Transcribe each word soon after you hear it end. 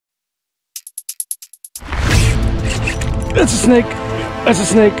That's a snake. That's a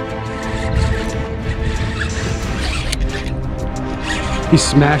snake. He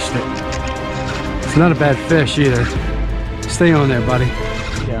smashed it. It's not a bad fish either. Stay on there, buddy.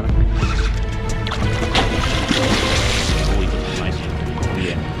 Got him.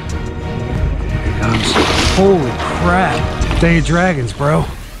 Here he comes. Holy crap. Day of Dragons, bro.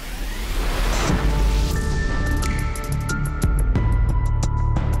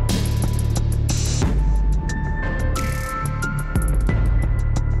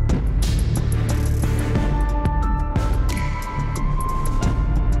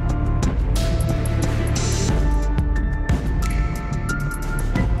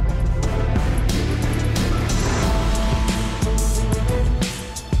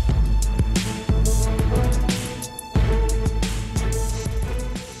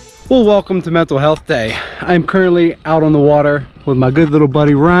 Well, welcome to Mental Health Day. I'm currently out on the water with my good little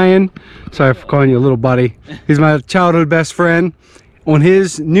buddy Ryan. Sorry for calling you a little buddy. He's my childhood best friend on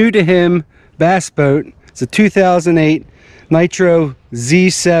his new to him bass boat. It's a 2008 Nitro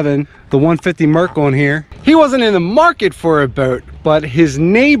Z7, the 150 Merc on here. He wasn't in the market for a boat, but his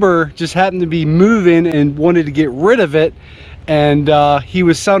neighbor just happened to be moving and wanted to get rid of it. And he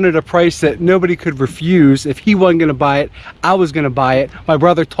was selling it at a price that nobody could refuse. If he wasn't gonna buy it, I was gonna buy it. My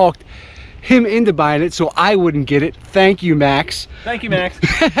brother talked him into buying it so I wouldn't get it. Thank you, Max. Thank you, Max.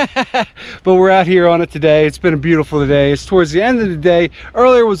 But we're out here on it today. It's been a beautiful day. It's towards the end of the day.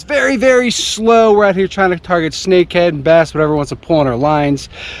 Earlier was very, very slow. We're out here trying to target snakehead and bass, whatever wants to pull on our lines.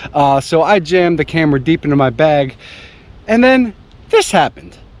 So I jammed the camera deep into my bag. And then this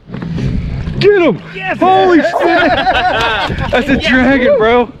happened. Get him! Yes! Holy shit! That's a dragon,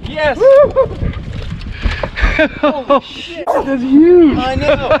 bro. Yes! Holy shit! That's huge! I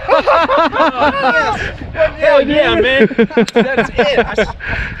know! Oh, yes! Hell yeah, man! That's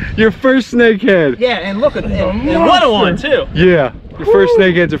it! Your first snakehead! Yeah, and look at it. And what a one, too! Yeah, your first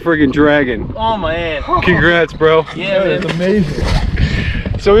snakehead's a friggin' dragon. Oh, man. Congrats, bro. Yeah, man. That's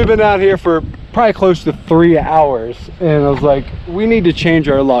amazing. So we've been out here for probably close to 3 hours, and I was like, we need to change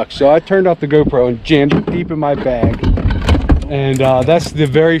our luck. So I turned off the GoPro and jammed it deep in my bag, and that's the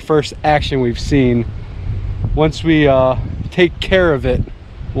very first action we've seen. Once we take care of it,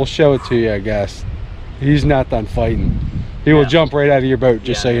 we'll show it to you, I guess. He's not done fighting. He will jump right out of your boat,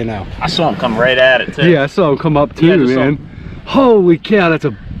 just so you know. I saw him come right at it, too. Yeah, I saw him come up too, man. Holy cow, that's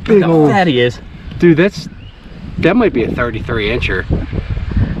a big old... Look how fat he is. Dude, that might be a 33 incher.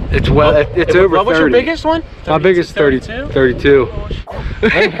 It's well, it's over 30. What was your biggest one? My biggest 32. 32.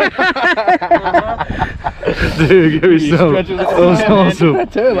 Dude, give me some. That was awesome.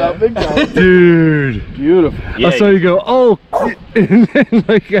 Dude. Beautiful. Yeah, I saw you go, oh, and then,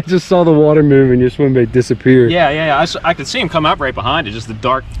 like, I just saw the water move and your swim bait disappear. Yeah. I could see him come up right behind it, just the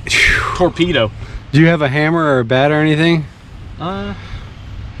dark torpedo. Do you have a hammer or a bat or anything?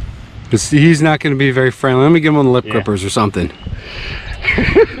 He's not going to be very friendly. Let me give him the lip grippers or something.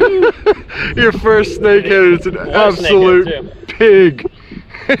 Your first snakehead is an absolute pig.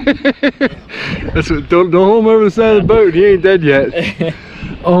 That's what, don't hold him over the side of the boat. He ain't dead yet.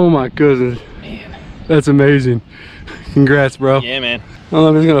 Oh my goodness, man, that's amazing. Congrats, bro. Yeah, man. I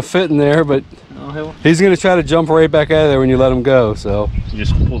don't know if he's gonna fit in there, but he's gonna try to jump right back out of there when you let him go. So you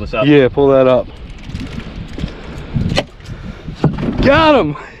just pull this up. Yeah, pull that up. Got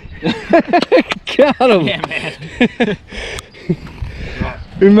him. Got him. Yeah, man.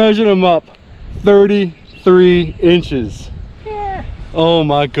 We measured him up 33 inches. Yeah. Oh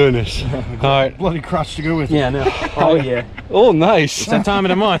my goodness. All right. Bloody crotch to go with. Yeah, no. Oh yeah. Oh, nice. It's that time of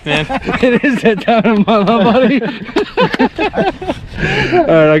the month, man. It is that time of the month, huh, buddy? All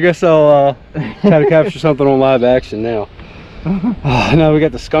right, I guess I'll try to capture something on live action now. Now we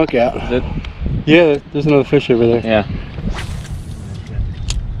got the skunk out. Is it? Yeah, there's another fish over there. Yeah.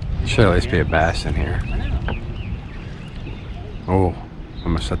 Should at least be a bass in here. Oh,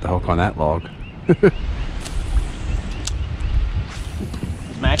 I'm gonna set the hook on that log.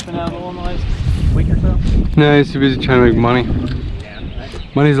 Max been out a little in the last week or so? No, he's too busy trying to make money.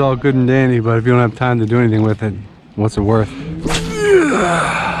 Money's all good and dandy, but if you don't have time to do anything with it, what's it worth?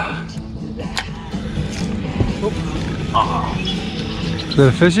 Is that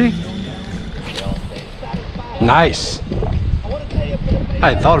a fishy? Nice.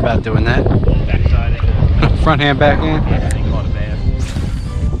 I had thought about doing that. Front hand, back hand.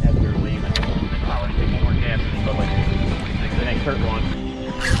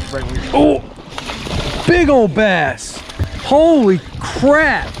 Oh, big old bass. Holy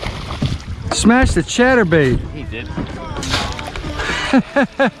crap. Smashed the chatterbait. He did.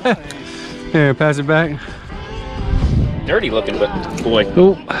 Here, pass it back. Dirty looking, but boy.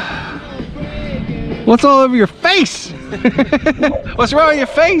 Oh. What's all over your face? What's wrong with your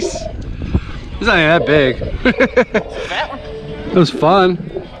face? It's not even that big. It was fun.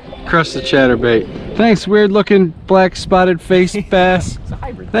 Crushed the chatterbait. Thanks, weird looking black spotted face bass. It's a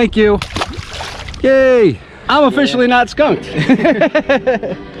hybrid. Thank you. Yay. I'm officially not skunked.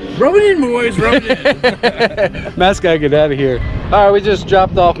 Rub it in, boys, rub it in. Matt's gotta get out of here. All right, we just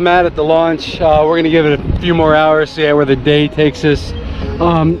dropped off Matt at the launch. We're gonna give it a few more hours, see where the day takes us.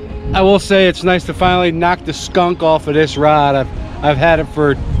 I will say it's nice to finally knock the skunk off of this rod. I've had it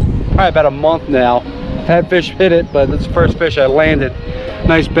for probably about a month now. I've had fish hit it, but it's the first fish I landed.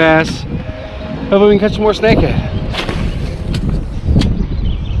 Nice bass. Hopefully we can catch some more snakehead.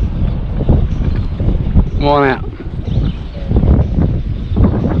 Come on out.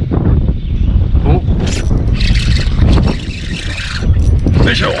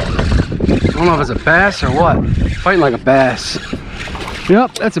 Fish on. I don't know if it's a bass or what. Fighting like a bass.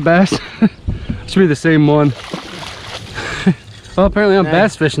 Yep, that's a bass. Should be the same one. Well, apparently I'm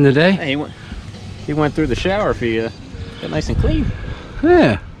bass fishing today. Hey, he went through the shower for you. Got nice and clean.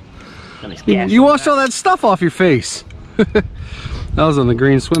 Yeah. Nice You washed all that stuff off your face. That was on the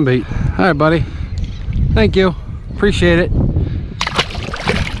green swim bait. All right, buddy. Thank you. Appreciate it.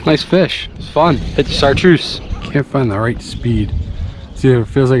 Nice fish. It's fun. Hit the chartreuse. Can't find the right speed. It's either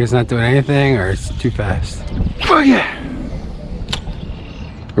feels like it's not doing anything or it's too fast. Oh yeah.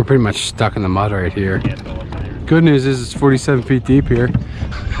 We're pretty much stuck in the mud right here. Good news is it's 47 feet deep here.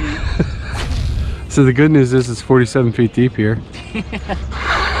 So the good news is it's 47 feet deep here. And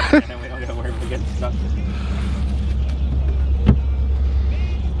we don't gotta worry about getting stuck.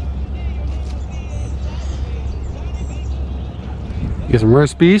 Get some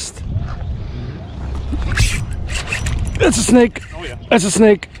roast beast. That's a snake. Oh yeah. That's a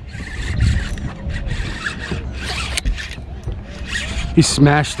snake. He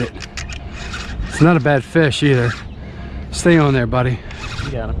smashed it. It's not a bad fish either. Stay on there, buddy.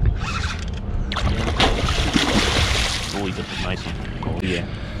 You got him. Oh, he took a nice one. Oh yeah.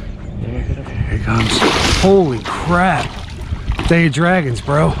 Here he comes. Holy crap. Day of Dragons,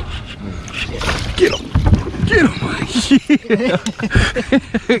 bro. Get him. Get him.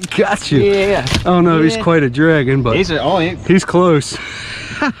 Got you. Yeah. I don't know if he's quite a dragon, but he's close.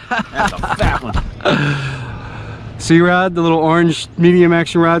 That's a fat one. Sea rod, the little orange medium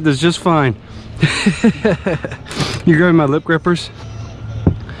action rod, does just fine. You grabbing my lip grippers?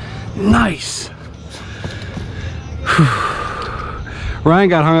 Nice. Ryan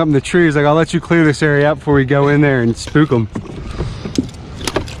got hung up in the tree. He's like, I'll let you clear this area out before we go in there and spook them.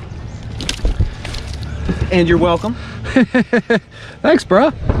 And you're welcome. Thanks,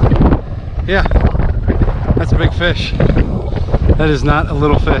 bro. Yeah, that's a big fish. That is not a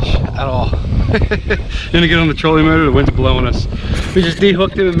little fish at all. Gonna get on the trolling motor, the wind's blowing us. We just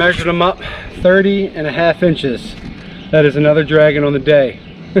de-hooked him and measured him up 30.5 inches. That is another dragon on the day.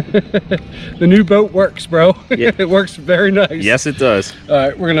 The new boat works, bro. Yeah. It works very nice. Yes, it does. All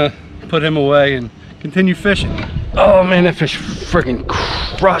right, we're gonna put him away and continue fishing. Oh man, that fish freaking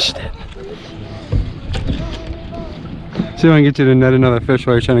crushed it. See if I can get you to net another fish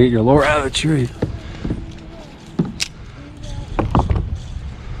while you're trying to get your lure out of the tree.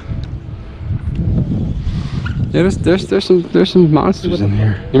 Yeah, there's some monsters in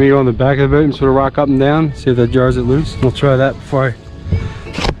here. Let me go on the back of the boat and sort of rock up and down, see if that jars it loose. I'll try that before I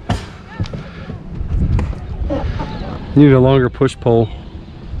need a longer push pole.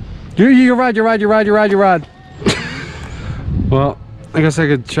 Your rod. Well, I guess I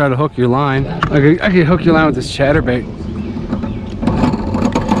could try to hook your line. I could hook your line with this chatterbait.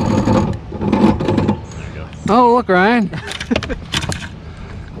 Oh, look, Ryan.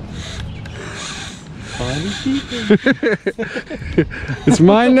 It's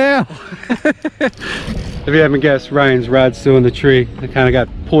mine now. If you haven't guessed, Ryan's rod's still in the tree. It kind of got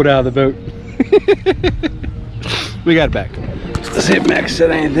pulled out of the boat. We got it back. Let's see if Max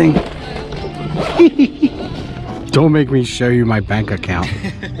said anything. Don't make me show you my bank account.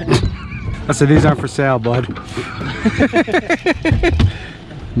 I said these aren't for sale, bud.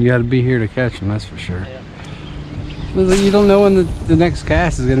 You got to be here to catch them, that's for sure. You don't know when the next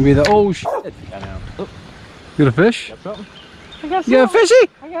cast is going to be the oh shit. I know. Oh. You got a fish? Got something? I got You got a fishy?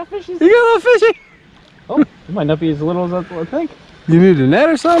 I got fishes. You got a little fishy? Oh, it might not be as little as I think. You need a net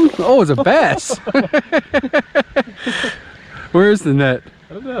or something? Oh, it's a bass. Where is the net?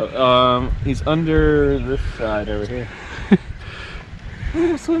 I don't know. He's under this side over here.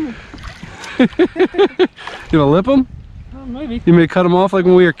 Oh, swimming. You gonna lip him? Oh, maybe. You may cut them off like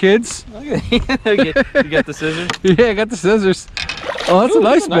when we were kids? Okay. You got the scissors? Yeah, I got the scissors. Oh, that's a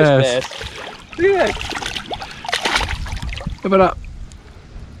nice bass. Look at that. Whip it up.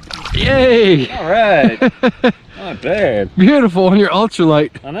 Yay! All right. Not bad. Beautiful on your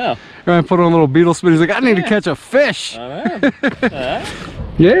ultralight. I know. Ryan put on a little beetle spin. He's like, I need to catch a fish. I know.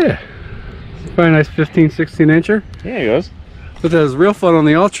 Yeah. Very nice 15, 16 incher. Yeah, he was. But that was real fun on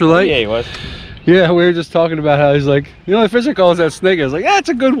the ultralight. Yeah, he was. Yeah, we were just talking about how he's like, the only fish I call is that snake. I was like, yeah, it's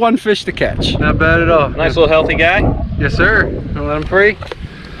a good one fish to catch. Not bad at all. Nice little healthy guy. Yes, sir. I'll let him free.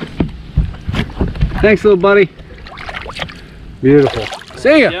 Thanks, little buddy. Beautiful.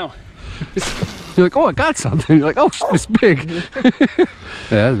 See ya. Yeah. You're like, oh, I got something. You're like, oh, it's big. Yeah,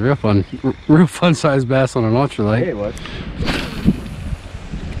 that's real fun. Real fun sized bass on an ultralight. Yeah, it was.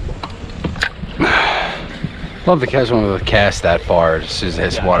 Love to catch one with a cast that far. Just as it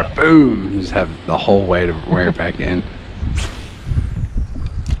hits water, boom, just have the whole way to wear it back in.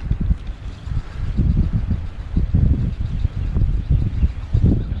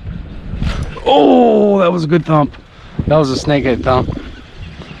 Oh, that was a good thump. That was a snakehead thump.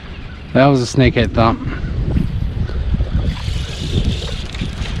 That was a snakehead thump.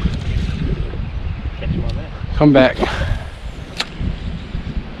 Catch him on that. Come back.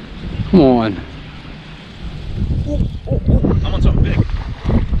 Come on. I'm on something big.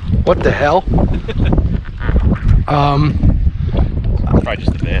 What the hell? Probably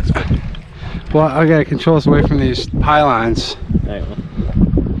just the bass. But... Well, I gotta control us away from these pylons. Right, well.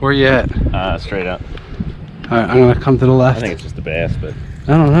 Where you at? Straight up. Alright, I'm gonna come to the I left. think it's just the bass, but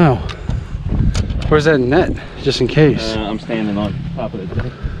I don't know. Where's that net? Just in case. I'm standing on top of it.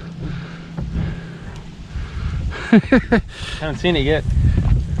 Haven't seen it yet.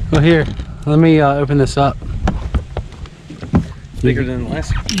 Well, here, let me open this up. Bigger than the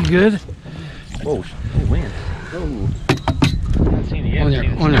last. You good? Oh man. Oh. Haven't seen it yet.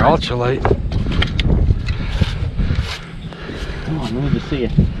 On your ultralight. Come on, let me just see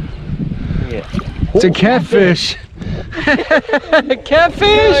it. Yeah. It's a catfish.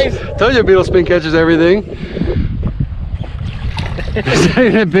 Catfish! Nice. Told you beetle spin catches everything. It's not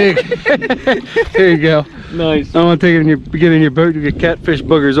even that big. There you go. Nice. I want to take it in your get in your boat. You get catfish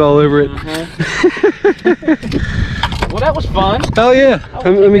boogers all over it. Well, that was fun. Hell yeah.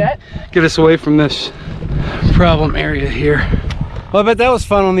 Let me that. get us away from this problem area here. Well, I bet that was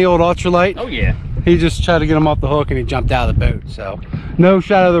fun on the old ultralight. Oh yeah. He just tried to get him off the hook and he jumped out of the boat. So no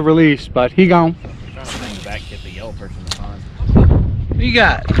shot of the release, but he gone. I'm trying to find the back tip, the yellow perch in the pond. What you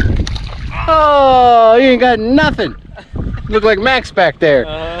got? Oh, you ain't got nothing. Look like Max back there.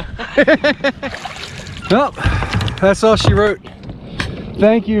 Well, that's all she wrote.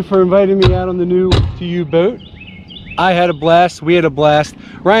 Thank you for inviting me out on the new To You boat. I had a blast. We had a blast.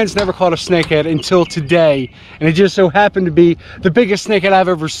 Ryan's never caught a snakehead until today, and it just so happened to be the biggest snakehead I've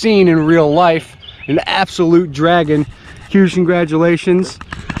ever seen in real life. An absolute dragon. Huge congratulations.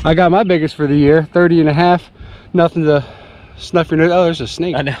 I got my biggest for the year, 30 and a half. Nothing to snuff your nose. Oh, there's a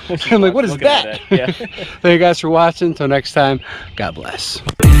snake. I know. I'm like, what is that? Yeah. Thank you guys for watching. Until next time, God bless.